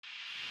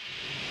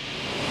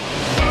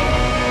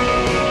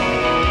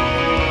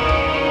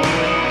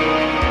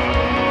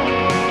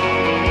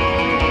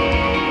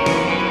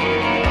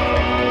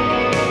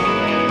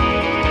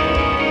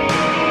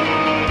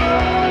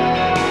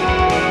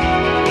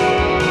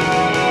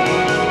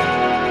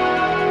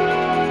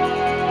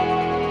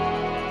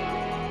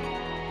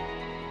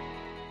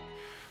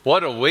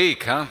What a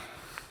week, huh?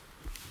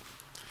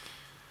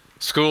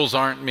 Schools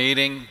aren't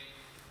meeting,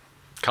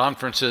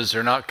 conferences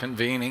are not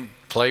convening,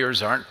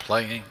 players aren't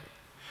playing,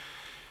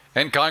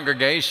 and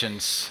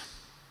congregations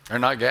are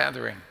not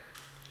gathering.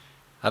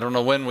 I don't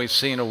know when we've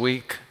seen a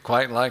week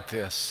quite like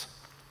this.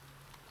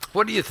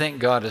 What do you think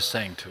God is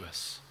saying to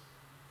us?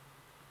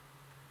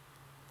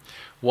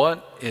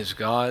 What is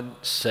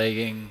God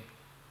saying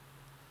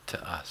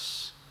to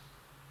us?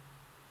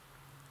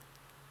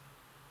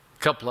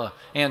 A couple of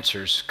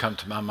answers come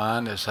to my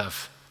mind as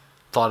I've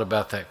thought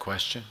about that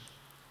question.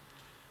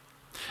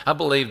 I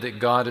believe that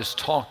God is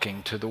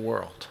talking to the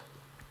world.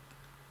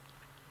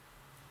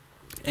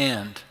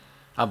 And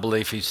I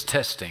believe He's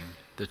testing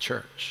the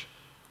church.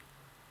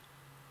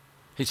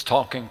 He's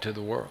talking to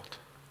the world.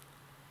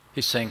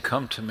 He's saying,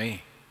 come to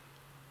me.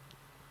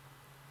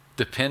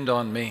 Depend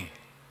on me.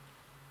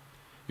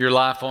 Your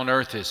life on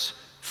earth is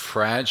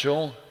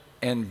fragile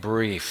and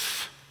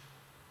brief.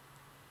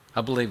 I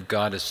believe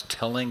God is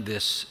telling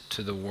this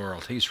to the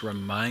world. He's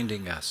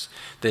reminding us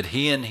that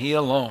He and He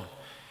alone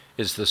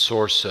is the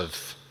source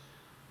of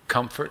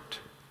comfort,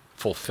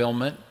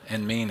 fulfillment,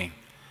 and meaning.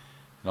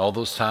 And all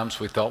those times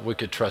we thought we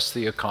could trust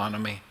the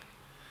economy.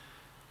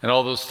 And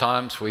all those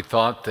times we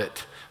thought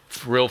that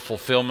real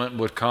fulfillment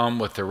would come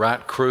with the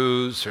right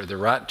cruise or the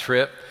right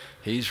trip.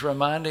 He's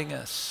reminding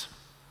us.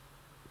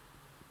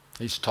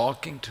 He's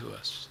talking to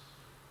us.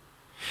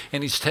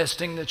 And He's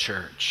testing the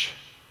church.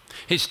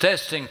 He's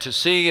testing to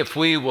see if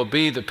we will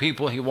be the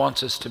people He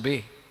wants us to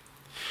be.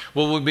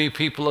 Will we be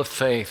people of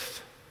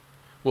faith?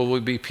 Will we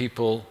be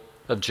people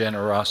of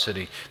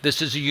generosity?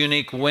 This is a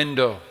unique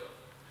window.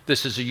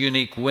 This is a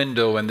unique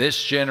window in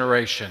this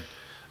generation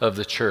of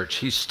the church.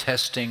 He's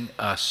testing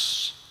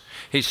us.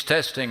 He's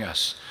testing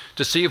us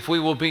to see if we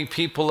will be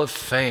people of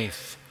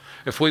faith,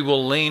 if we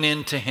will lean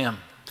into Him,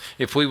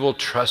 if we will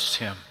trust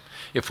Him,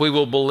 if we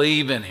will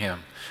believe in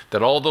Him.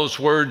 That all those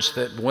words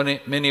that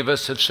many of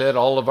us have said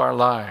all of our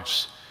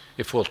lives,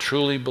 if we'll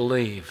truly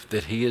believe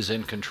that He is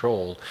in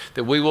control,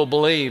 that we will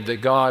believe that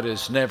God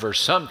is never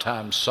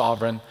sometimes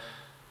sovereign,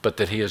 but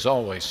that He is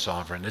always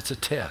sovereign. It's a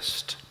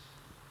test.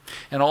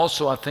 And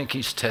also I think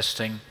He's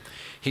testing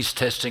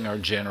our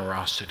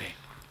generosity.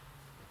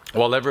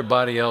 While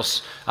everybody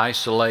else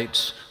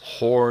isolates,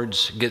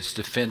 hoards, gets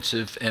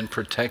defensive and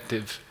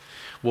protective,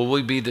 will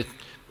we be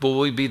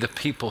the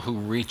people who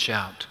reach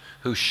out,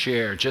 who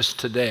share? Just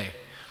today,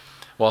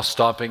 while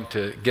stopping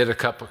to get a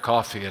cup of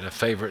coffee at a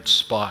favorite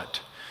spot,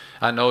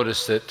 I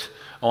noticed that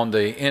on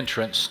the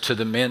entrance to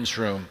the men's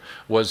room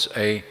was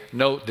a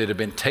note that had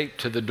been taped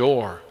to the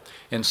door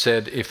and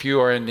said, if you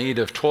are in need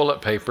of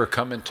toilet paper,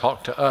 come and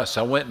talk to us.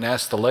 I went and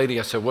asked the lady,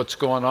 I said, what's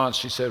going on?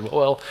 She said,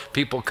 well,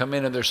 people come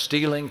in and they're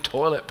stealing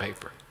toilet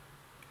paper.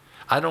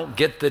 I don't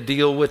get the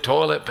deal with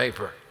toilet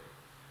paper.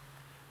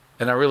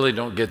 And I really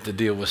don't get the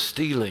deal with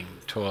stealing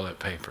toilet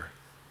paper.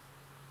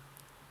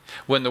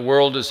 When the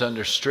world is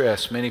under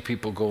stress, many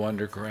people go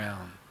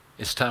underground.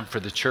 It's time for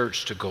the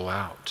church to go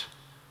out,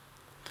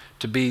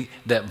 to be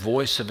that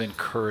voice of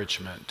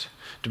encouragement,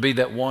 to be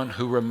that one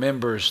who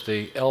remembers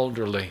the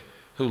elderly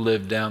who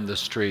live down the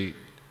street,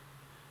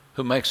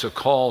 who makes a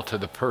call to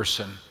the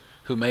person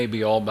who may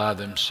be all by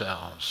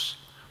themselves.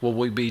 Will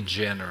we be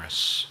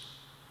generous?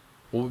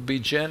 Will we be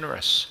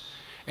generous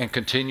and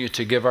continue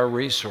to give our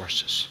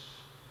resources?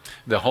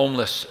 The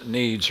homeless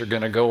needs are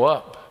going to go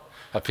up.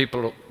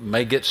 People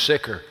may get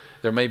sicker.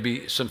 There may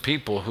be some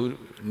people who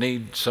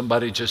need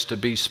somebody just to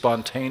be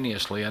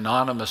spontaneously,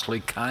 anonymously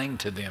kind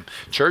to them.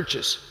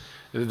 Churches,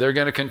 they're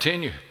going to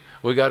continue.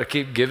 We got to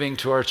keep giving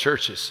to our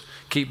churches,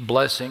 keep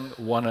blessing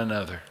one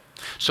another.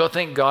 So I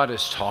think God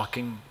is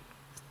talking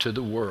to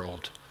the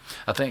world.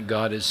 I think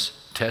God is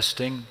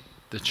testing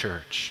the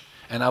church.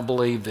 And I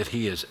believe that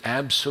He is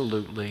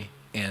absolutely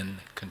in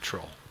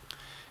control.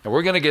 And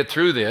we're going to get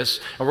through this,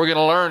 and we're going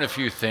to learn a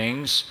few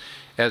things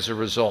as a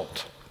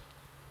result.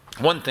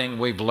 One thing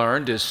we've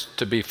learned is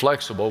to be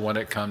flexible when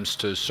it comes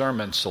to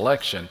sermon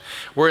selection.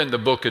 We're in the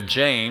book of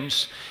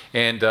James,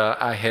 and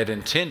I had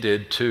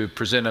intended to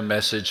present a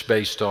message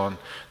based on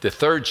the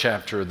 3rd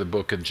chapter of the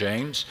book of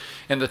James.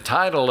 And the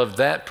title of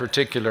that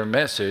particular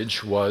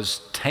message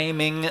was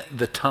Taming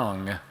the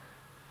Tongue.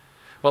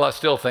 Well, I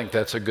still think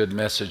that's a good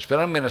message, but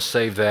I'm going to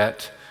save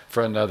that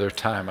for another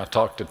time. I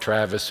talked to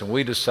Travis, and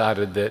we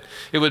decided that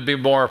it would be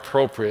more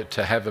appropriate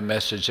to have a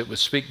message that would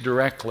speak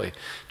directly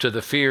to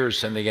the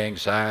fears and the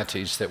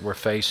anxieties that we're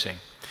facing.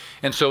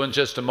 And so in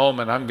just a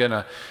moment, I'm going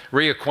to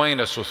reacquaint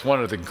us with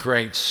one of the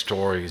great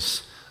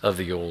stories of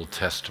the Old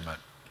Testament.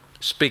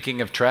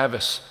 Speaking of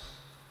Travis,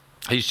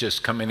 he's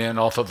just coming in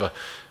off of a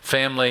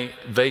family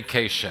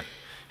vacation.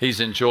 He's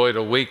enjoyed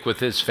a week with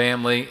his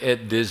family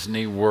at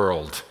Disney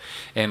World,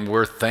 and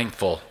we're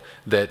thankful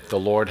that the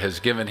Lord has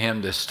given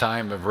him this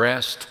time of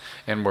rest,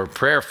 and we're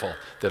prayerful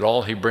that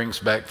all he brings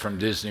back from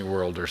Disney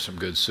World are some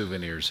good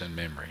souvenirs and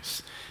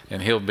memories.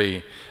 And he'll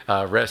be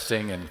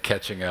resting and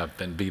catching up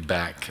and be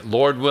back,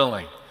 Lord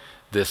willing,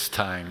 this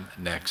time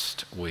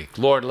next week.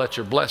 Lord, let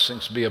your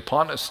blessings be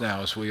upon us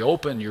now as we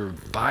open your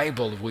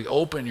Bible, we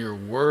open your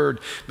word.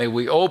 May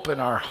we open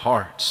our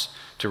hearts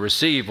to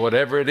receive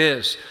whatever it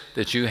is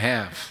that you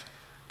have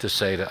to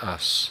say to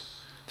us.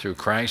 Through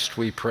Christ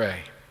we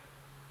pray.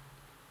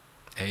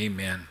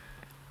 Amen.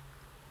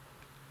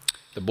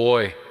 The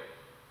boy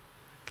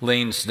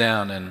leans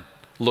down and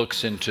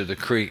looks into the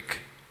creek.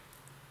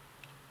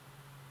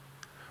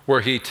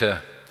 Were he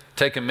to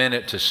take a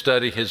minute to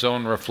study his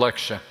own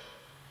reflection,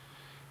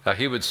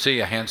 he would see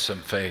a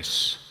handsome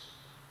face,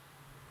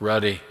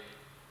 ruddy,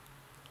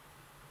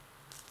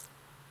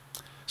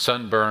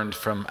 sunburned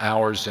from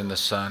hours in the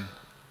sun,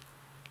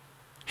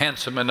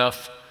 handsome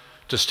enough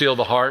to steal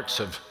the hearts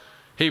of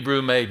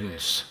Hebrew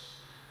maidens.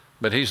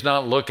 But he's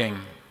not looking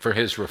for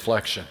his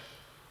reflection.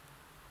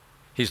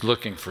 He's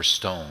looking for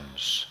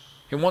stones.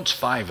 He wants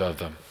 5 of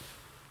them.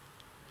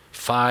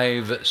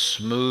 5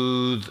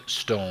 smooth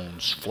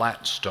stones,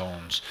 flat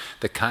stones,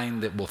 the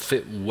kind that will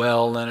fit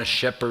well in a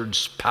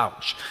shepherd's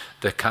pouch,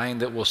 the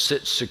kind that will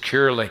sit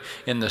securely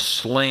in the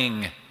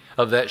sling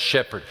of that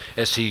shepherd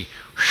as he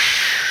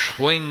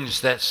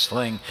swings that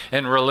sling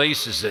and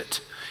releases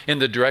it in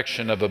the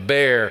direction of a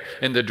bear,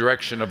 in the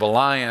direction of a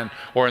lion,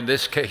 or in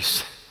this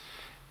case,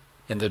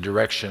 in the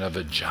direction of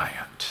a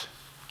giant.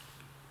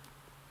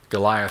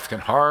 Goliath can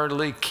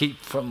hardly keep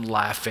from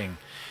laughing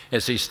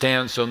as he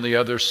stands on the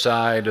other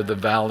side of the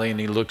valley and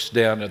he looks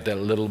down at that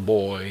little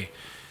boy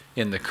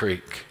in the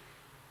creek.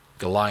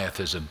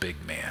 Goliath is a big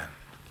man.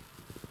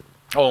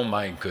 Oh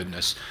my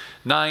goodness.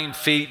 9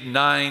 feet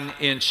 9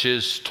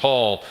 inches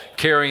tall,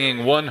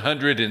 carrying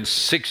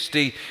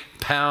 160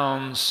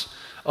 pounds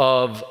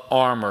of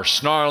armor,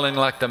 snarling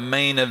like the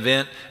main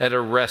event at a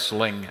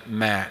wrestling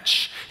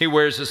match. He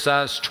wears a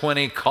size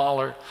 20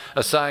 collar,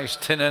 a size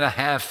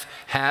 10.5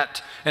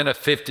 hat, and a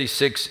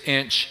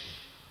 56-inch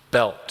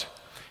belt.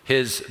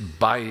 His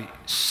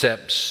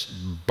biceps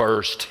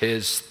burst,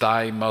 his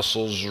thigh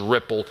muscles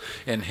ripple,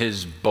 and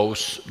his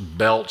boast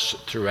belch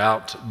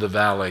throughout the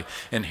valley.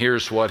 And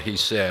here's what he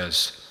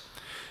says: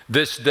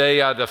 "This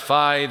day I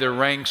defy the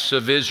ranks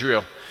of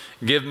Israel.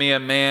 Give me a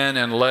man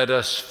and let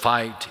us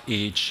fight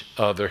each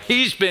other."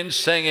 He's been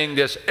singing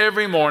this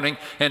every morning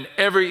and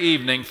every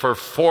evening for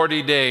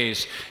 40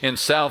 days. In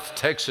South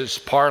Texas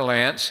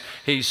parlance,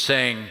 he's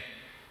saying,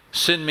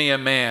 "Send me a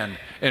man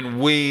and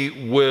we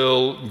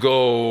will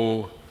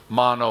go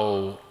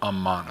mano a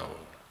mano."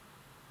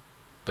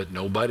 But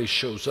nobody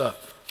shows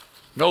up.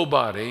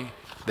 Nobody,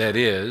 that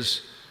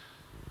is,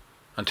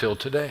 until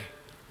today.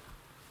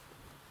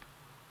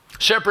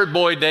 Shepherd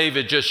boy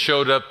David just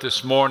showed up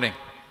this morning.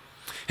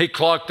 He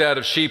clocked out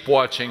of sheep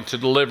watching to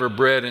deliver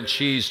bread and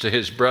cheese to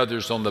his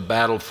brothers on the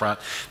battlefront.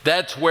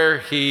 That's where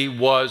he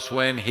was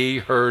when he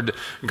heard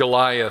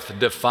Goliath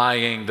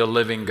defying the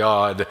living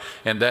God.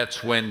 And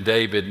that's when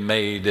David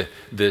made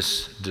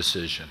this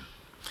decision.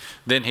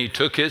 Then he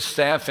took his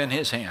staff in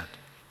his hand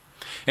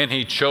and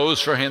he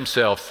chose for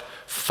himself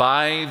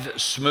 5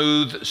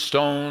 smooth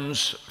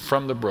stones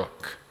from the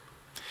brook.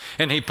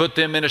 And he put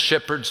them in a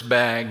shepherd's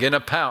bag, in a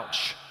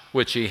pouch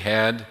which he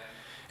had,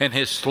 and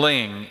his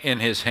sling in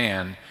his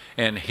hand,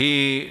 and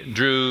he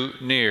drew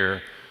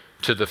near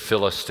to the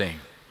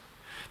Philistine.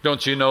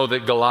 Don't you know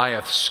that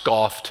Goliath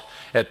scoffed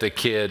at the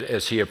kid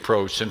as he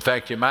approached? In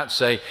fact, you might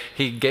say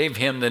he gave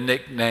him the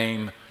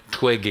nickname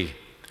Twiggy.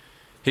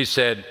 He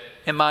said,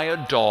 "Am I a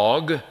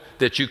dog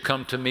that you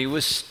come to me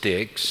with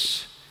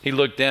sticks?" He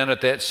looked down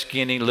at that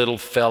skinny little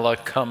fella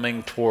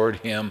coming toward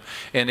him,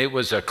 and it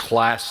was a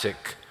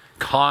classic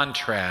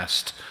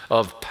contrast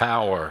of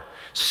power.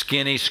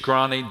 Skinny,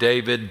 scrawny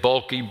David,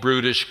 bulky,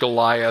 brutish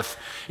Goliath.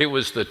 It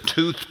was the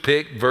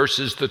toothpick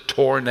versus the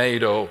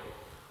tornado.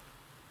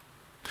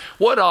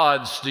 What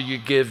odds do you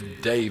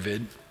give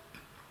David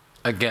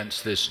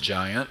against this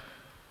giant?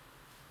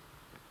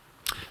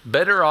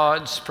 Better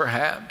odds,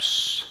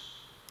 perhaps,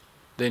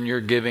 than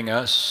you're giving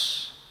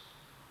us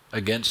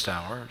against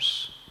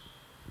ours.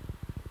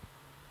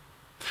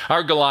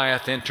 Our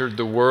Goliath entered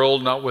the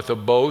world not with a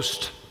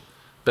boast,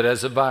 but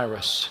as a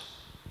virus,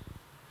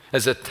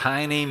 as a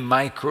tiny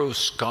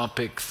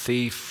microscopic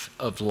thief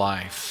of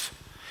life.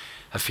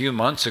 A few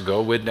months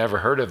ago, we'd never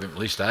heard of him. At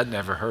least I'd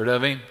never heard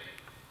of him.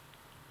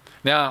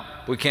 Now,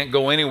 we can't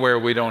go anywhere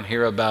we don't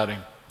hear about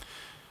him.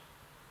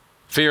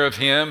 Fear of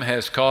him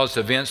has caused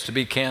events to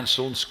be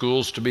canceled,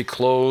 schools to be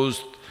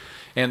closed,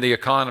 and the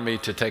economy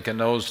to take a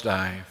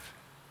nosedive.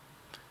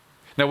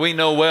 Now, we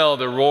know well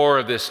the roar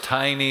of this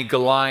tiny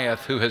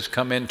Goliath who has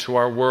come into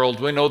our world.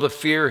 We know the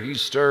fear he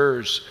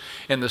stirs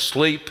and the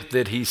sleep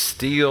that he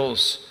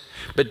steals.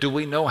 But do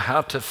we know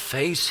how to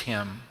face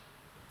him?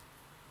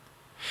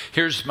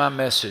 Here's my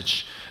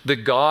message. The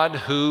God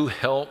who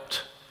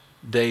helped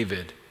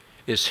David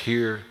is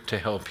here to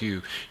help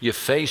you. You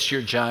face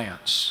your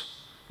giants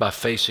by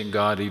facing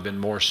God even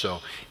more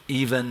so,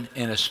 even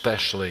and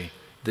especially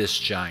this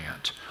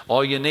giant.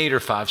 All you need are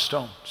 5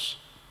 stones.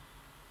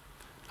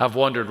 I've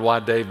wondered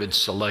why David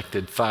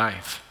selected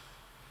 5.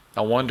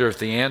 I wonder if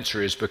the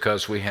answer is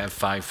because we have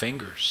 5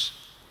 fingers.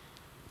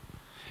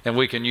 And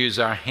we can use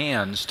our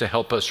hands to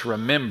help us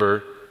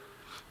remember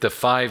the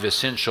 5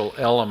 essential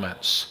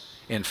elements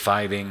in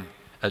fighting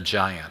a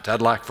giant.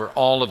 I'd like for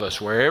all of us,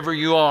 wherever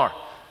you are,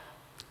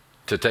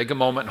 to take a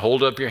moment and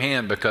hold up your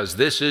hand, because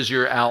this is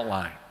your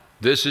outline.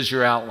 This is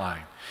your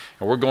outline.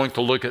 And we're going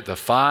to look at the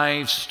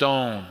 5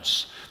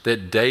 stones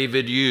that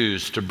David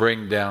used to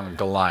bring down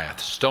Goliath.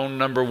 Stone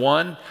number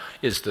 1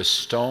 is the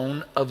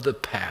stone of the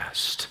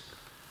past.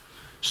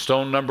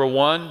 Stone number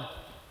 1,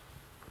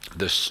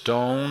 the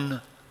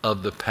stone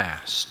of the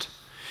past.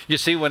 You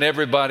see, when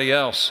everybody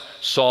else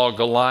saw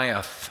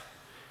Goliath,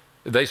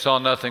 they saw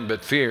nothing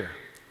but fear.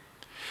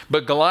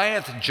 But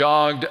Goliath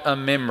jogged a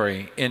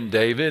memory in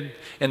David,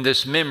 and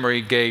this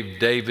memory gave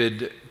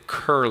David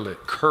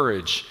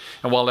courage.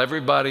 And while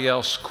everybody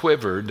else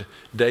quivered,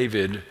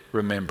 David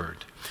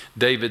remembered.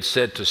 David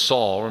said to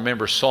Saul,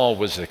 remember Saul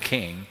was the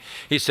king,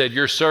 he said,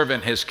 "Your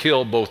servant has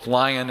killed both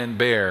lion and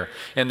bear,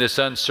 and this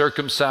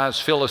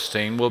uncircumcised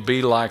Philistine will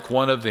be like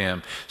one of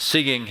them,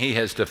 seeing he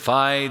has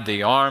defied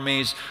the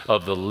armies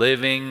of the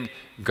living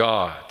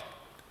God."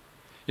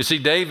 You see,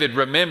 David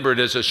remembered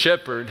as a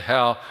shepherd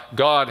how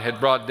God had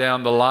brought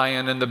down the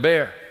lion and the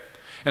bear.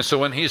 And so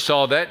when he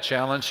saw that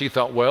challenge, he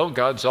thought, well,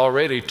 God's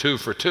already 2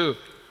 for 2.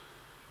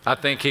 I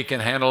think he can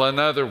handle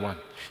another one.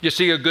 You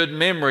see, a good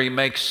memory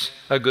makes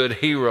a good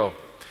hero.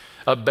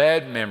 A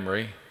bad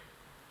memory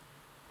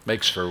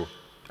makes for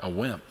a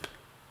wimp.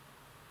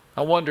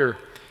 I wonder,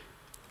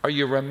 are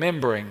you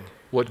remembering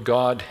what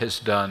God has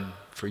done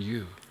for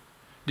you?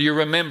 Do you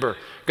remember?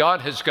 God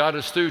has got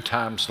us through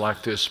times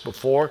like this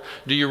before.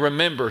 Do you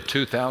remember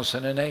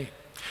 2008?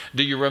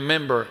 Do you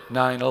remember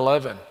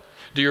 9/11?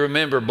 Do you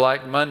remember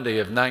Black Monday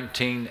of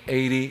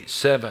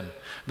 1987?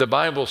 The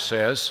Bible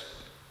says,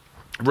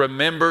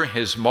 "Remember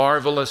his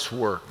marvelous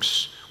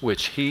works,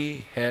 which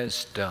he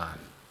has done."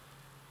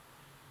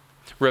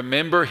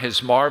 Remember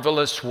his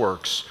marvelous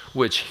works,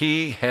 which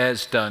he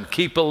has done.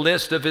 Keep a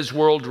list of his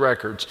world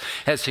records.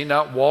 Has he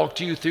not walked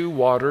you through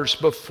waters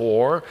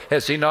before?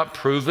 Has he not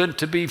proven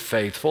to be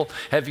faithful?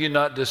 Have you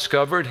not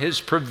discovered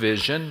his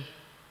provision?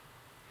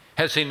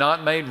 Has he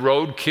not made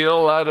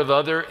roadkill out of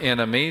other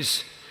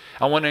enemies?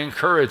 I want to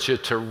encourage you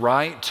to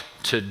write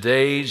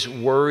today's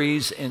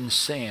worries in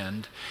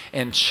sand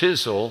and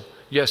chisel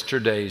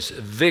yesterday's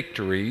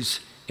victories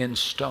in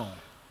stone.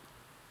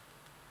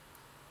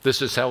 This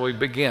is how we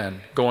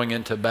begin going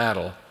into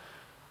battle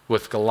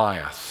with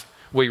Goliath.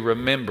 We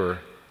remember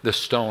the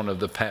stone of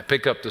the past.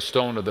 Pick up the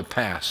stone of the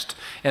past.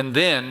 And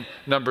then,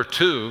 number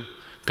 2,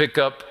 pick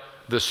up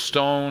the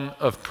stone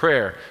of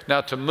prayer.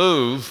 Now to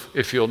move,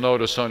 if you'll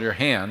notice on your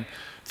hand,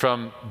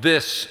 from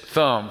this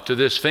thumb to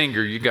this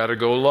finger, you got to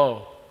go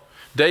low.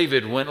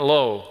 David went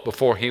low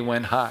before he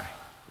went high.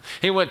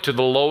 He went to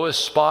the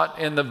lowest spot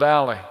in the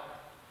valley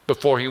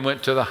before he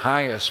went to the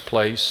highest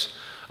place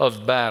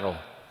of battle.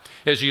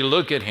 As you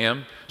look at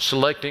him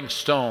selecting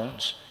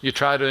stones, you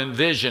try to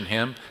envision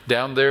him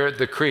down there at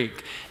the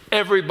creek.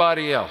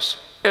 Everybody else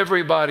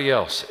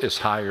is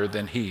higher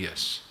than he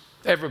is.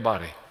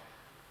 Everybody.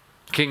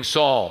 King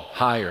Saul,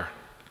 higher.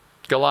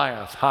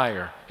 Goliath,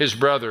 higher. His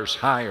brothers,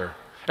 higher.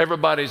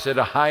 Everybody's at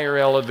a higher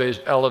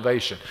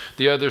elevation.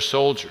 The other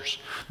soldiers.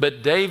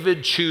 But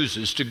David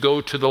chooses to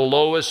go to the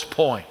lowest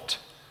point.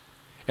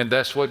 And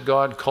that's what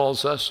God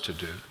calls us to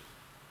do.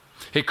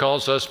 He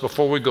calls us,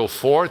 before we go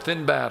forth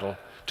in battle,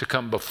 to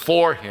come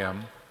before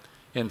him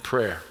in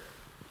prayer.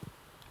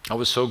 I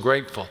was so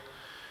grateful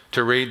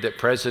to read that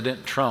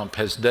President Trump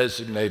has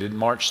designated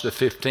March the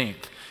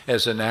 15th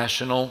as a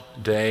national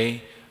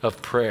day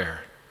of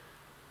prayer,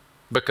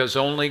 because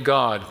only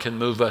God can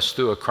move us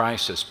through a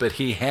crisis, but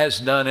he has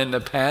done in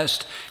the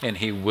past and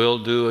he will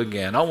do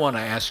again. I want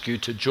to ask you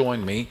to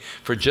join me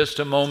for just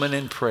a moment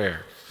in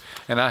prayer.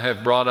 And I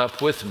have brought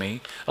up with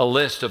me a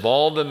list of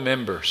all the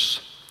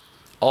members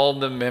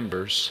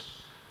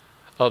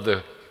of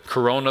the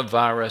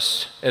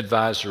Coronavirus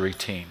Advisory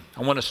Team.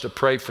 I want us to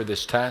pray for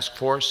this task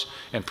force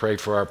and pray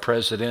for our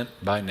president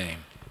by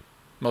name.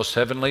 Most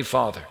Heavenly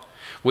Father,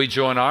 we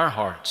join our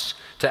hearts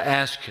to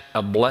ask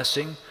a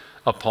blessing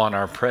upon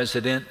our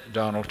President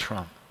Donald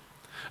Trump,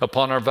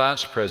 upon our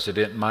Vice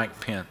President Mike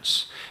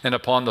Pence, and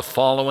upon the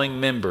following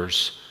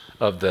members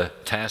of the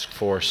Task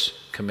Force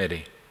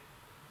Committee: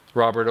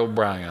 Robert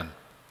O'Brien,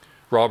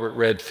 Robert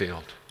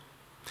Redfield,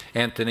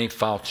 Anthony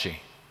Fauci,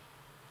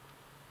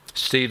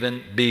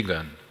 Stephen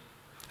Biegun,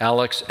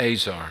 Alex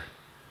Azar,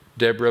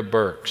 Deborah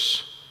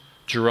Birx,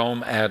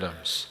 Jerome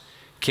Adams,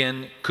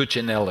 Ken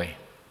Cuccinelli,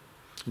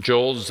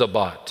 Joel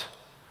Zabat,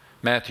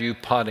 Matthew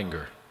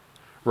Pottinger,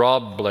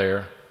 Rob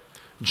Blair,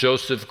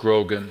 Joseph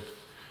Grogan,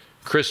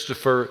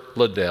 Christopher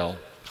Liddell,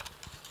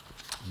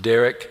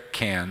 Derek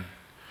Can,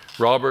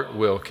 Robert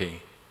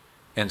Wilkie,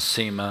 and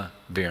Seema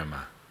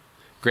Virma.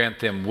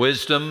 Grant them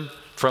wisdom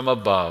from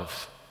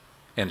above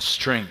and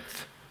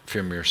strength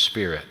from your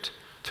Spirit.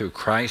 Through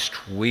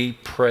Christ we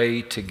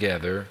pray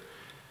together.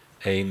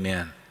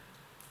 Amen.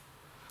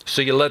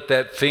 So you let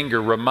that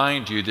finger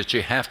remind you that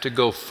you have to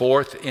go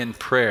forth in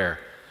prayer.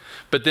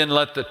 But then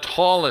let the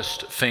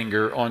tallest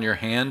finger on your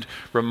hand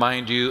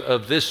remind you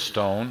of this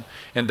stone,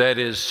 and that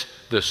is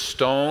the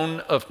stone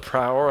of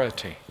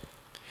priority.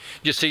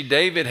 You see,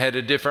 David had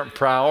a different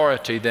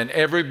priority than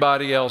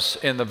everybody else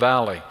in the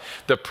valley.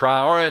 The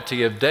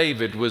priority of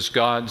David was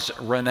God's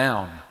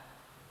renown,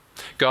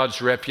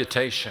 God's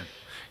reputation,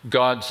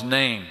 God's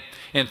name.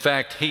 In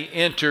fact, he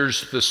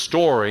enters the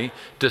story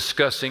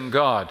discussing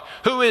God.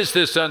 Who is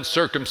this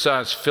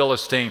uncircumcised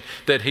Philistine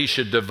that he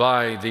should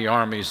divide the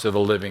armies of the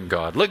living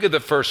God? Look at the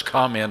first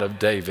comment of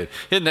David.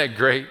 Isn't that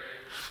great?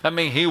 I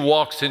mean, he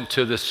walks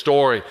into the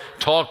story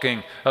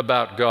talking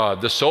about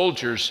God. The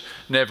soldiers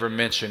never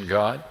mention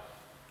God.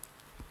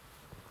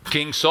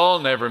 King Saul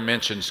never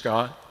mentions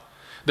God.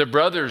 The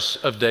brothers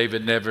of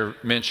David never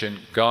mention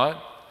God.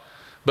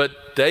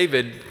 But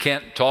David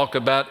can't talk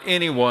about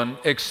anyone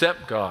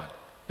except God.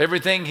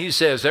 Everything he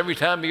says, every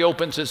time he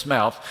opens his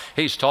mouth,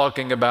 he's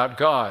talking about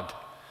God.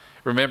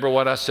 Remember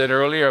what I said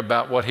earlier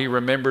about what he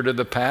remembered of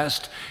the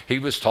past? He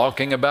was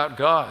talking about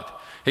God.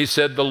 He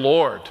said, the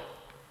Lord,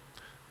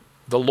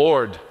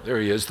 there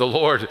he is, the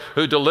Lord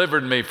who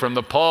delivered me from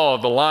the paw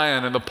of the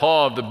lion and the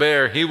paw of the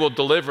bear, he will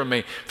deliver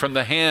me from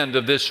the hand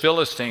of this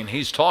Philistine.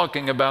 He's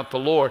talking about the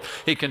Lord.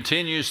 He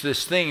continues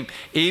this theme,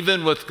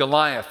 even with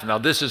Goliath. Now,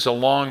 this is a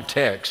long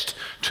text,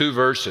 2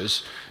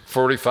 verses,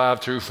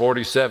 45 through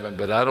 47,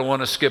 but I don't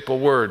want to skip a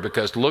word,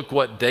 because look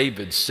what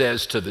David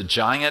says to the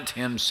giant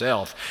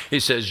himself. He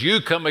says,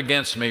 you come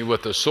against me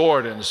with a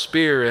sword and a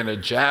spear and a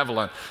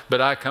javelin, but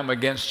I come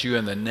against you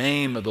in the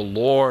name of the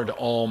Lord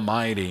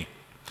Almighty,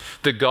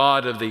 the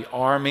God of the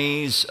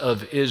armies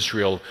of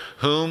Israel,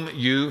 whom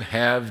you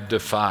have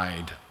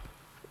defied.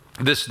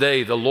 This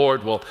day the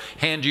Lord will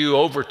hand you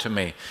over to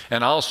me,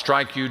 and I'll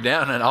strike you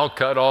down and I'll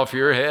cut off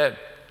your head.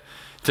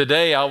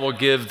 Today I will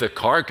give the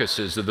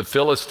carcasses of the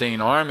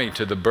Philistine army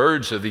to the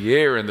birds of the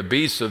air and the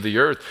beasts of the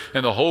earth,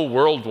 and the whole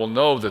world will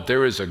know that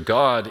there is a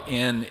God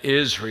in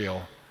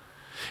Israel.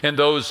 And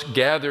those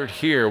gathered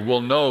here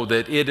will know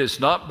that it is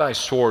not by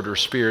sword or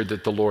spear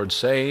that the Lord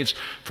saves,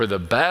 for the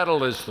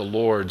battle is the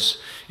Lord's,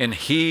 and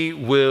he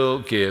will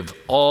give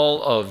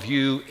all of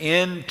you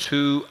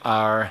into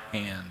our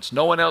hands.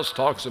 No one else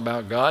talks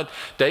about God.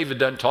 David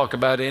doesn't talk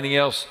about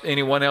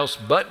anyone else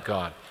but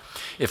God.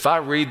 If I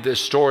read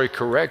this story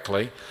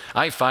correctly,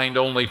 I find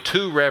only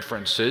 2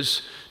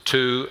 references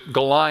to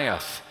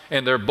Goliath,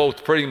 and they're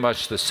both pretty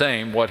much the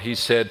same, what he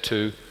said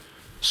to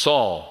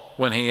Saul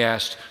when he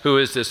asked, who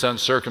is this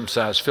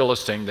uncircumcised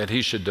Philistine that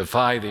he should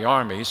defy the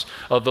armies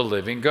of the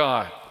living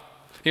God?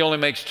 He only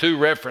makes 2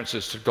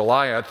 references to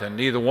Goliath, and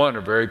neither one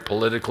are very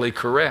politically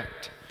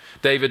correct.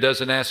 David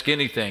doesn't ask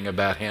anything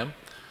about him.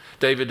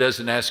 David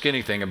doesn't ask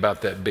anything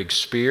about that big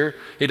spear.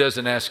 He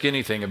doesn't ask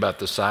anything about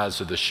the size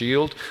of the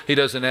shield. He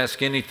doesn't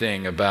ask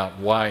anything about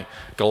why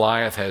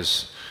Goliath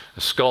has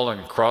a skull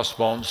and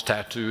crossbones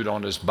tattooed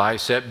on his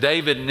bicep.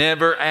 David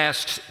never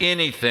asks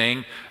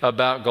anything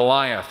about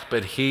Goliath,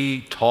 but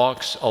he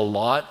talks a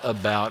lot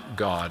about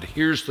God.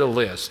 Here's the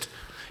list,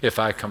 if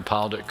I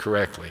compiled it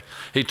correctly.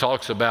 He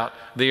talks about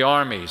the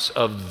armies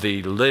of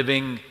the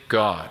living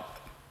God.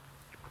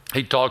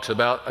 He talks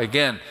about,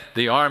 again,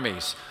 the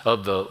armies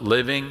of the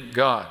living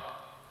God.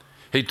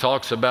 He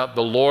talks about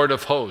the Lord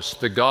of hosts,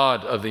 the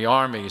God of the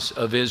armies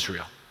of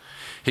Israel.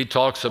 He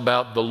talks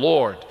about the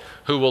Lord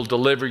who will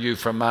deliver you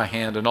from my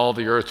hand, and all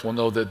the earth will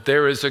know that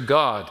there is a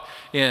God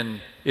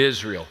in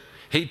Israel.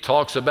 He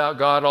talks about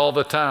God all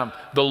the time.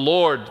 The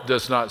Lord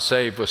does not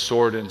save with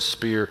sword and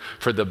spear,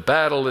 for the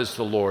battle is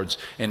the Lord's,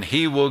 and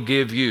he will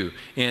give you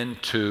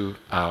into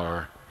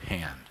our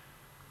hand.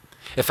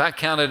 If I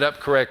counted up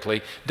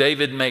correctly,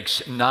 David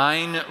makes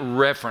 9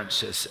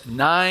 references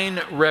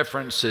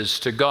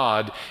to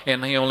God,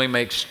 and he only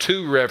makes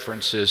 2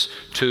 references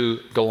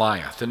to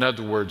Goliath. In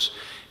other words,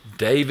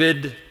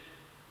 David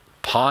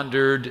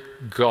pondered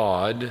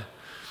God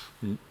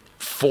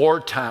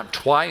 4 times,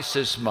 twice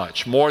as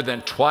much, more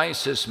than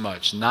twice as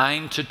much,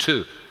 9 to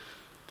 2.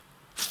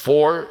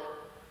 4,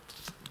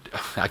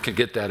 I can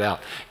get that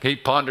out. He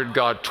pondered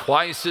God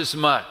twice as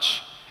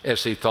much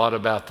as he thought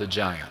about the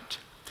giant.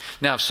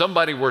 Now, if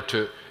somebody were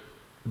to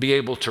be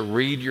able to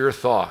read your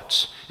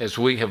thoughts as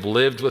we have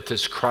lived with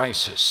this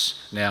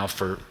crisis now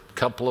for a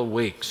couple of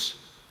weeks,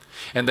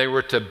 and they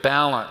were to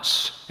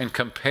balance and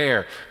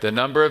compare the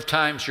number of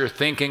times you're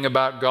thinking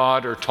about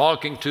God or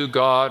talking to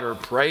God or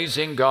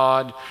praising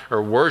God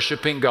or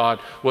worshiping God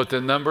with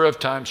the number of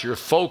times you're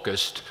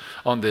focused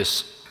on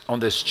this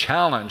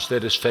challenge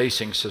that is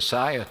facing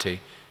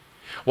society,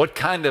 what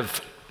kind of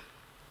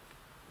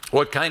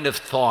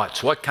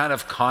thoughts, what kind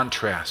of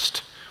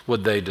contrast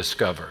would they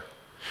discover?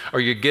 Are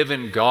you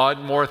giving God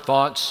more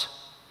thoughts,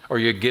 or are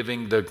you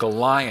giving the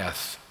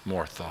Goliath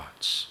more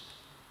thoughts?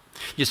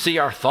 You see,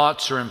 our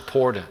thoughts are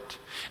important,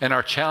 and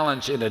our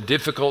challenge in a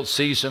difficult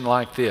season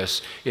like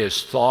this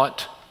is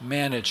thought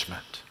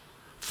management.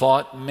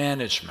 Thought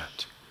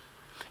management.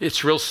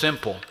 It's real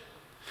simple.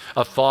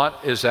 A thought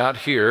is out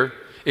here,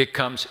 it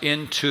comes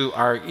into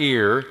our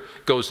ear,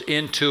 goes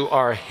into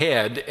our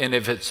head, and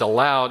if it's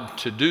allowed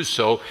to do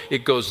so,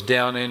 it goes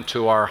down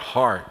into our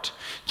heart.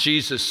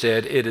 Jesus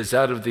said, it is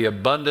out of the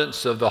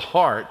abundance of the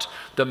heart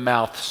the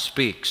mouth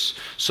speaks.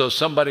 So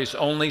somebody's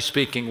only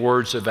speaking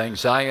words of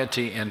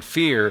anxiety and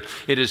fear,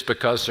 it is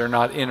because they're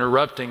not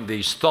interrupting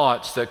these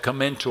thoughts that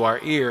come into our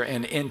ear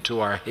and into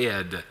our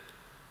head.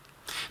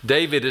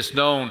 David is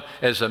known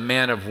as a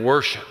man of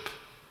worship.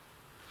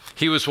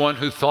 He was one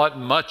who thought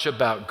much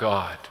about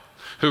God,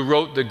 who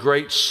wrote the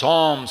great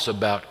Psalms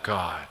about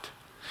God.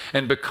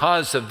 And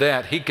because of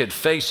that, he could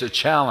face a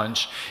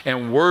challenge,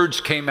 and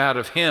words came out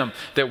of him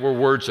that were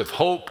words of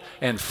hope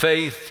and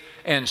faith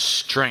and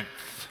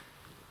strength.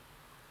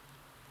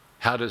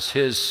 How does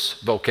his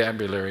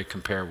vocabulary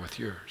compare with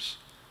yours?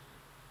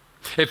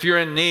 If you're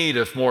in need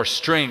of more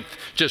strength,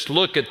 just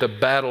look at the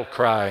battle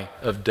cry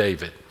of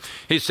David.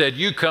 He said,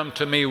 you come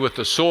to me with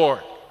the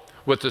sword,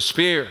 with the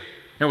spear,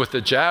 and with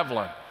the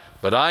javelin,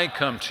 but I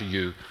come to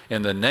you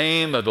in the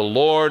name of the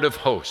Lord of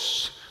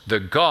hosts, the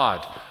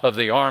God of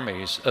the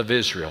armies of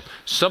Israel.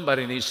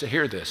 Somebody needs to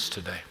hear this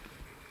today.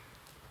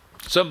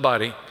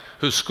 Somebody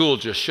whose school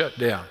just shut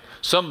down.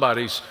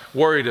 Somebody's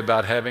worried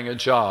about having a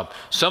job.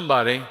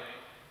 Somebody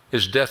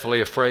is deathly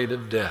afraid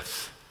of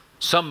death.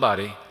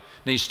 Somebody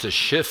needs to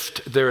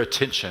shift their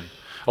attention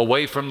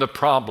away from the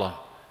problem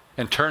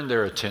and turn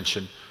their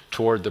attention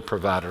toward the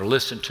provider.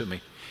 Listen to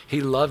me. He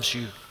loves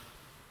you.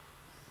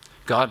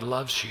 God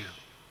loves you.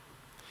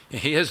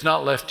 He has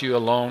not left you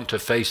alone to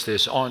face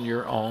this on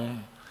your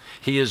own.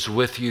 He is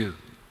with you.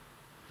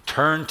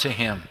 Turn to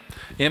him.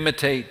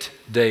 Imitate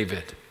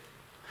David.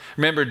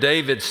 Remember,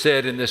 David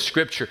said in this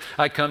scripture,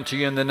 I come to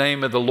you in the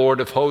name of the Lord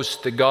of hosts,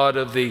 the God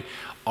of the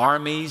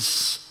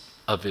armies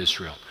of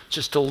Israel.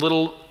 Just a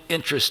little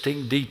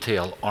interesting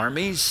detail.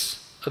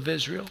 Armies of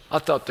Israel? I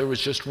thought there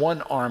was just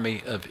one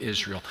army of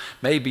Israel.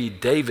 Maybe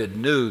David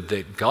knew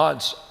that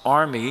God's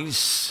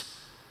armies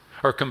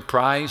are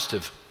comprised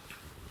of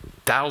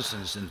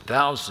thousands and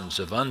thousands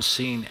of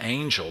unseen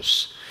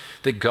angels,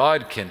 that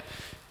God can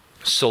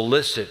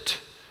solicit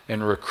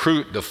and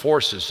recruit the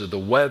forces of the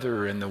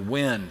weather and the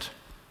wind.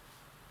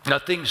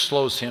 Nothing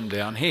slows him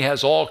down. He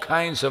has all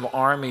kinds of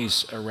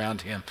armies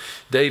around him.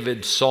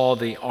 David saw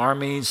the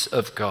armies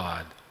of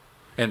God,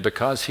 and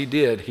because he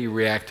did, he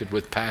reacted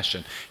with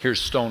passion. Here's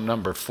stone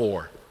number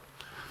 4.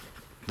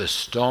 The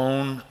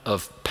stone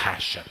of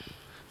passion.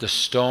 The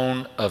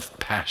stone of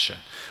passion.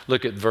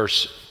 Look at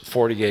verse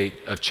 48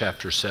 of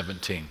chapter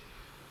 17.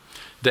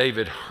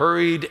 David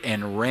hurried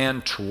and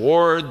ran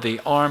toward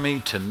the army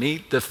to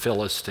meet the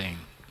Philistine.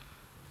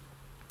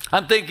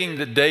 I'm thinking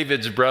that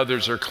David's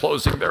brothers are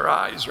closing their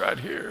eyes right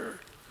here.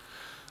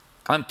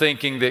 I'm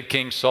thinking that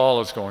King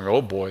Saul is going,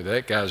 oh boy,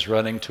 that guy's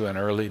running to an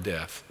early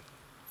death.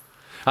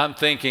 I'm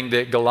thinking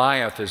that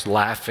Goliath is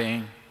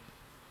laughing,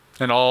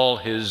 and all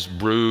his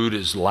brood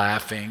is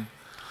laughing.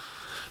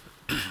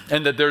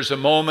 And that there's a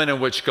moment in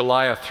which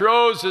Goliath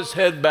throws his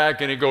head back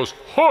and he goes,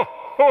 ho,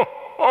 ho,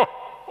 ho,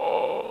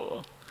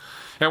 ho.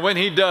 And when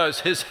he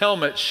does, his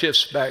helmet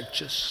shifts back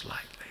just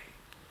slightly,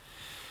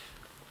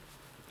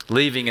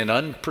 leaving an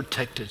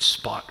unprotected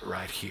spot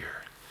right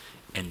here.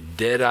 And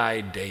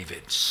dead-eyed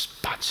David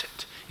spots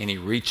it. And he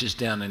reaches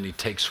down and he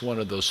takes one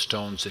of those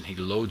stones and he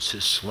loads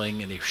his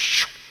sling and he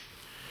shoo,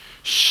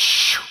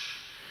 shoo,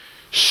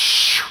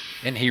 shoo,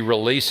 and he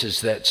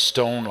releases that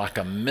stone like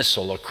a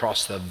missile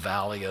across the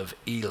valley of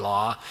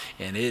Elah,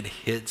 and it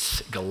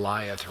hits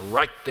Goliath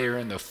right there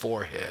in the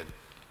forehead.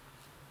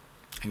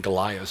 And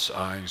Goliath's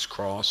eyes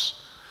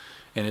cross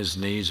and his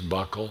knees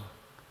buckle,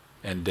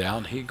 and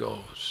down he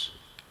goes.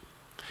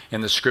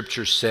 And the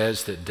scripture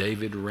says that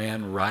David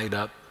ran right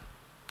up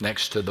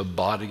next to the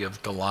body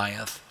of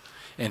Goliath,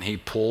 and he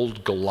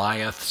pulled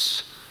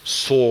Goliath's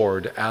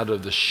sword out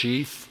of the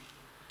sheath,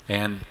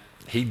 and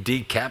he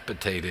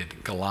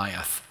decapitated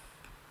Goliath.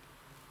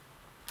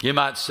 You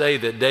might say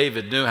that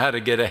David knew how to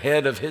get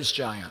ahead of his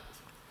giant.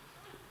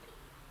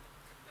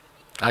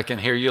 I can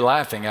hear you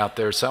laughing out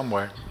there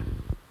somewhere.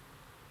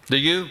 Do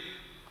you?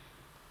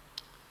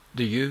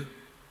 Do you?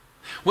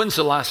 When's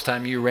the last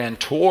time you ran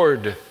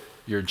toward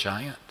your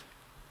giant?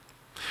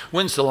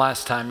 When's the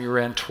last time you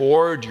ran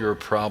toward your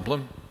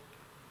problem?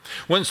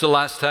 When's the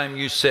last time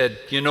you said,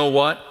 you know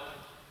what?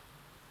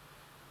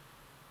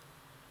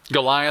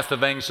 Goliath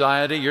of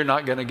anxiety, you're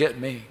not going to get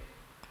me.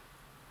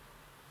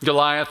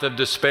 Goliath of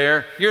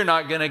despair, you're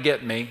not going to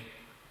get me.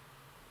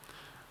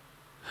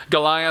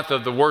 Goliath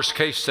of the worst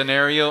case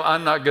scenario,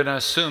 I'm not going to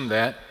assume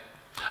that.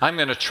 I'm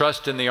going to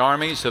trust in the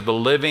armies of the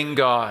living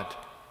God.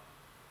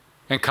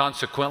 And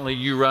consequently,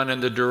 you run in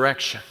the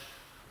direction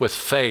with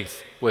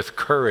faith, with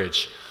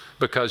courage,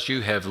 because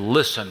you have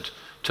listened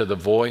to the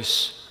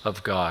voice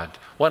of God.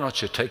 Why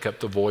don't you take up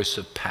the voice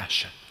of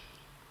passion?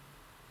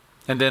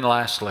 And then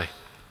lastly,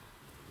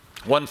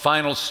 one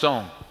final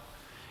stone,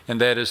 and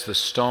that is the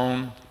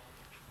stone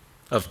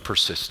of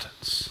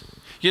persistence.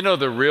 You know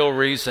the real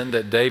reason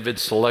that David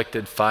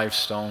selected 5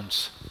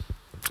 stones?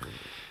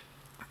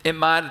 It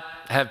might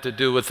have to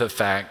do with the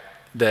fact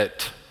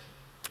that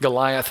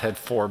Goliath had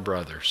 4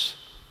 brothers.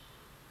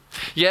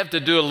 You have to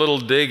do a little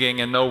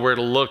digging and know where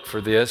to look for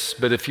this,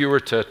 but if you were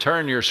to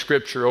turn your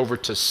scripture over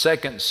to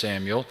 2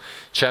 Samuel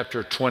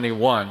chapter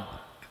 21,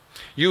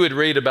 you would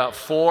read about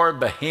 4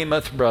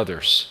 behemoth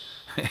brothers.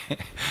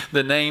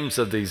 The names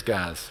of these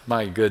guys,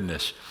 my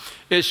goodness.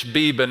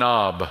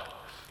 Ishbi-benob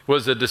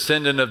was a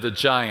descendant of the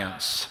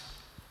giants.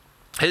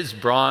 His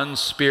bronze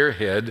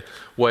spearhead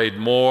weighed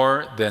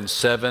more than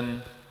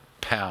 7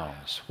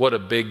 pounds. What a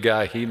big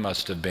guy he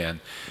must have been.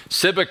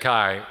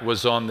 Sibbecai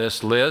was on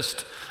this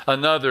list,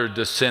 another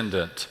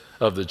descendant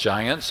of the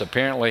giants.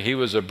 Apparently he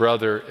was a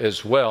brother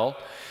as well.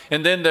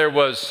 And then there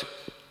was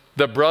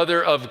the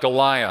brother of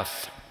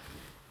Goliath,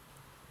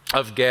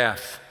 of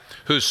Gath,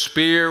 whose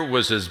spear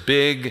was as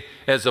big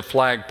as a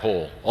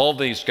flagpole. All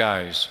these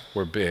guys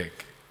were big.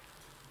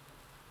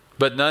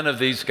 But none of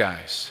these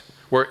guys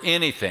were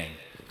anything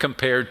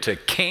compared to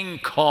King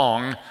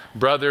Kong,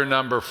 brother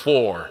number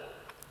 4.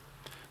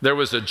 There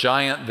was a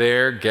giant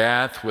there,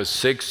 Gath, with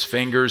 6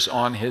 fingers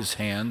on his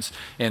hands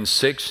and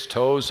 6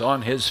 toes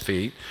on his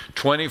feet,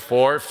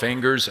 24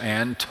 fingers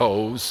and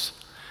toes.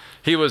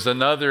 He was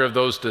another of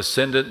those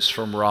descendants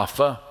from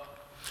Rapha.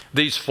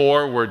 These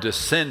 4 were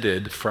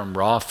descended from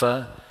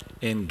Rapha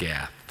in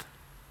Gath.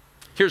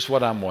 Here's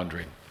what I'm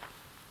wondering.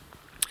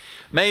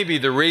 Maybe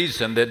the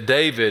reason that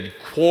David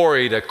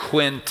quarried a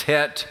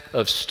quintet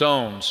of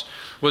stones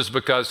was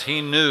because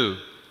he knew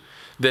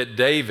that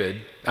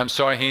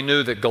he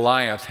knew that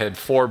Goliath had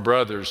 4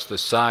 brothers the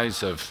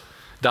size of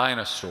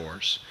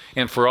dinosaurs.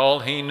 And for all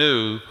he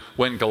knew,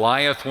 when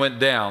Goliath went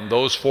down,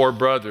 those 4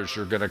 brothers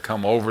were going to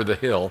come over the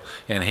hill,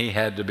 and he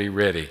had to be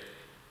ready.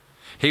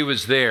 He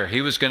was there.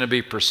 He was going to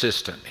be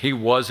persistent. He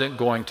wasn't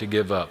going to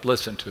give up.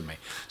 Listen to me.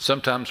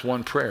 Sometimes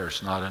one prayer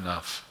is not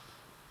enough.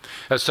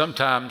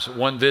 Sometimes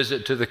one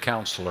visit to the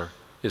counselor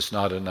is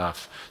not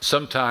enough.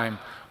 Sometimes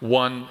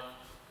 1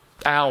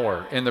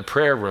 hour in the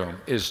prayer room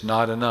is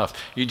not enough.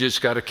 You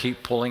just got to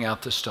keep pulling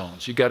out the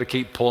stones. You got to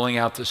keep pulling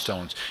out the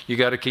stones. You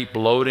got to keep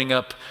loading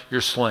up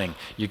your sling.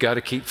 You got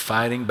to keep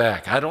fighting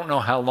back. I don't know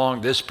how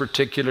long this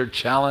particular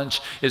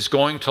challenge is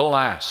going to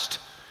last,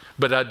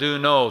 but I do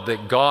know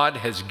that God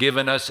has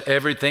given us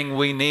everything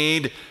we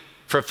need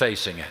for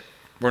facing it.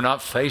 We're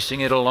not facing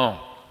it alone.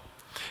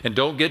 And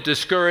don't get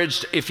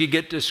discouraged if you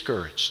get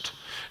discouraged.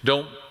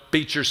 Don't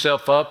beat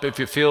yourself up if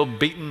you feel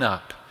beaten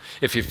up.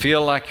 If you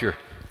feel like you're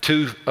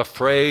too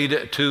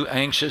afraid, too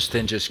anxious,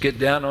 then just get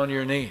down on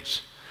your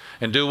knees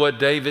and do what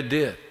David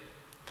did.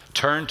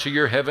 Turn to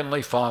your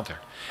Heavenly Father,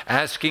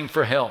 asking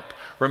for help.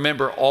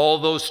 Remember all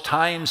those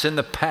times in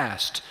the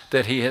past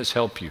that He has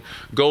helped you.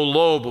 Go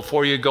low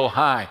before you go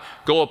high.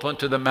 Go up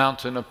onto the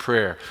mountain of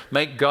prayer.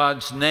 Make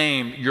God's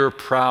name your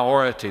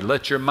priority.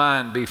 Let your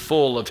mind be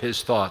full of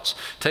His thoughts.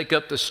 Take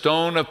up the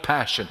stone of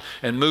passion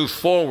and move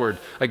forward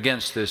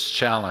against this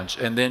challenge,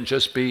 and then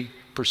just be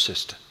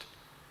persistent.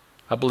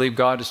 I believe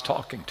God is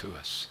talking to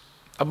us.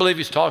 I believe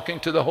He's talking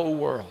to the whole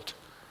world.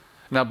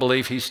 And I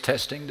believe He's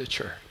testing the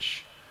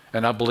church.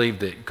 And I believe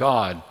that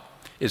God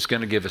is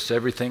going to give us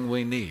everything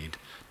we need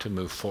to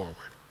move forward.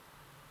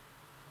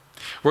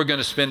 We're going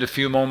to spend a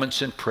few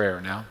moments in prayer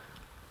now.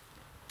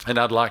 And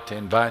I'd like to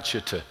invite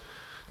you to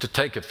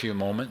take a few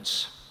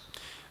moments.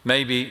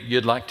 Maybe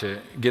you'd like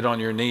to get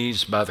on your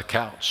knees by the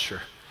couch,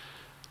 or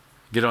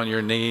get on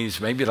your knees.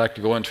 Maybe you'd like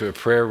to go into a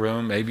prayer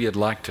room. Maybe you'd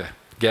like to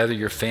gather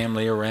your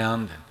family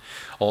around and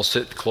all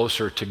sit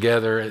closer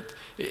together.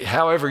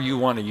 However you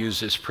want to use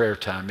this prayer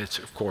time, it's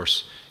of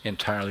course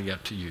entirely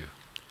up to you.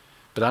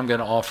 But I'm going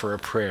to offer a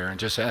prayer and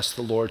just ask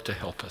the Lord to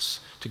help us,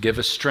 to give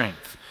us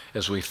strength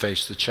as we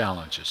face the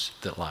challenges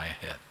that lie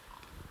ahead.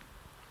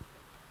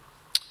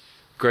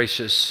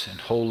 Gracious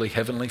and holy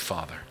Heavenly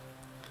Father,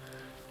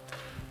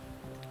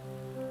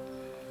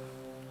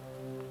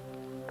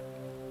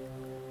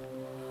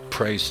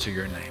 praise to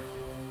your name.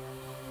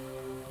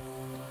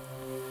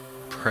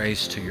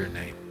 Praise to your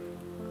name.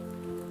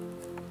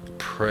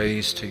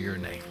 Praise to your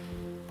name.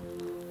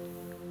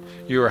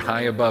 You are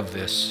high above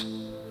this.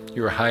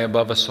 You are high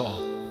above us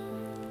all.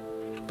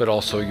 But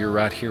also you're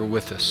right here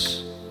with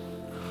us.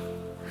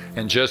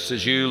 And just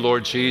as you,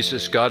 Lord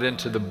Jesus, got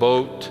into the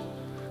boat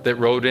that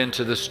rode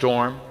into the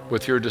storm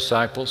with your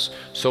disciples,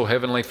 so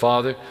Heavenly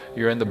Father,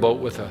 you're in the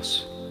boat with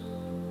us.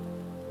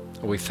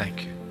 We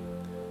thank you.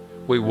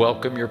 We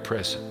welcome your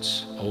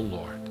presence, O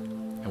Lord,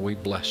 and we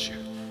bless you.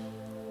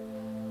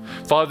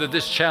 Father,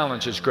 this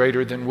challenge is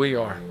greater than we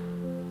are.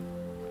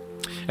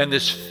 And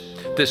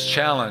this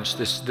challenge,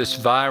 this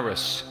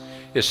virus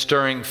is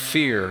stirring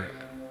fear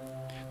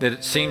that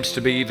it seems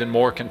to be even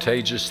more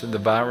contagious than the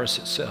virus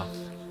itself.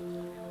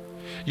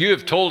 You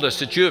have told us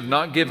that you have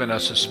not given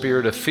us a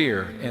spirit of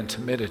fear and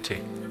timidity.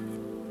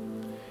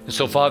 And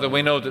so, Father,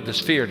 we know that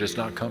this fear does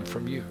not come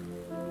from you.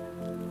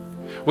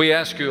 We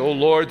ask you, O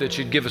Lord, that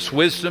you'd give us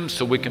wisdom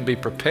so we can be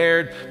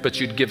prepared, but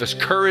you'd give us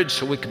courage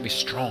so we can be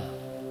strong.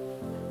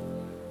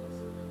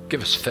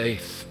 Give us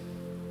faith.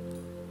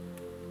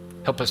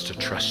 Help us to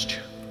trust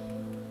you,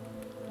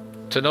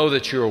 to know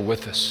that you are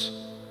with us.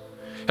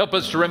 Help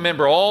us to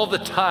remember all the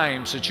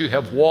times that you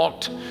have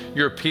walked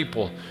your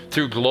people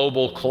through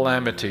global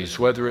calamities,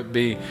 whether it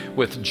be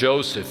with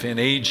Joseph in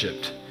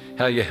Egypt,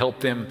 how you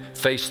helped them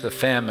face the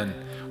famine,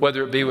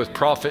 whether it be with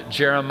prophet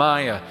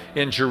Jeremiah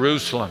in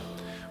Jerusalem,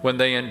 when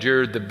they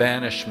endured the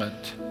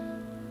banishment,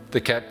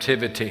 the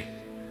captivity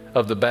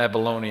of the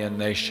Babylonian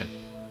nation.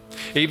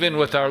 Even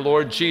with our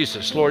Lord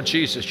Jesus,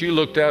 you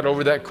looked out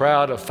over that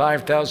crowd of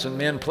 5,000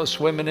 men plus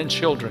women and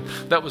children.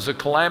 That was a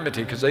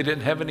calamity because they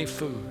didn't have any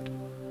food.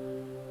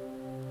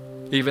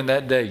 Even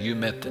that day, you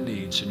met the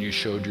needs and you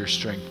showed your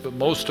strength. But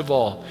most of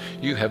all,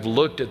 you have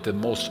looked at the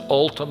most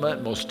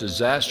ultimate, most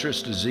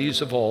disastrous disease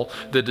of all,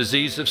 the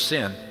disease of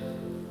sin,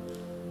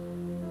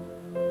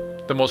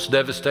 the most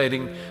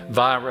devastating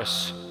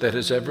virus that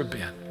has ever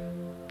been.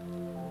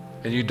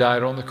 And you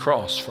died on the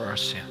cross for our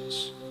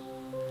sins.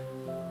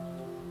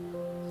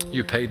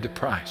 You paid the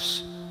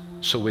price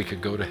so we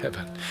could go to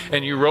heaven.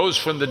 And you rose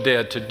from the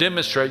dead to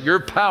demonstrate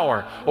your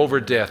power over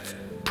death.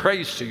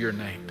 Praise to your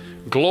name.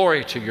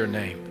 Glory to your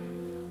name.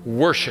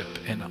 Worship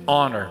and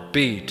honor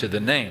be to the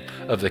name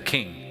of the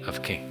King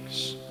of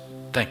Kings.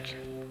 Thank you.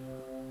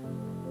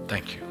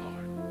 Thank you,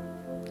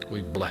 Lord.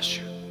 We bless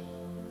you.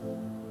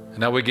 And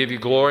now we give you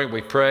glory.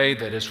 We pray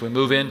that as we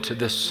move into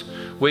this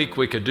week,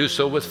 we could do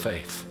so with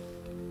faith.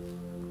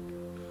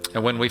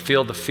 And when we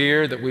feel the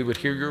fear, that we would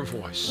hear your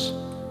voice,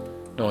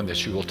 knowing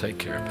that you will take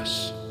care of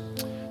us.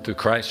 Through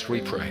Christ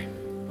we pray.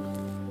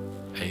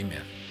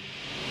 Amen.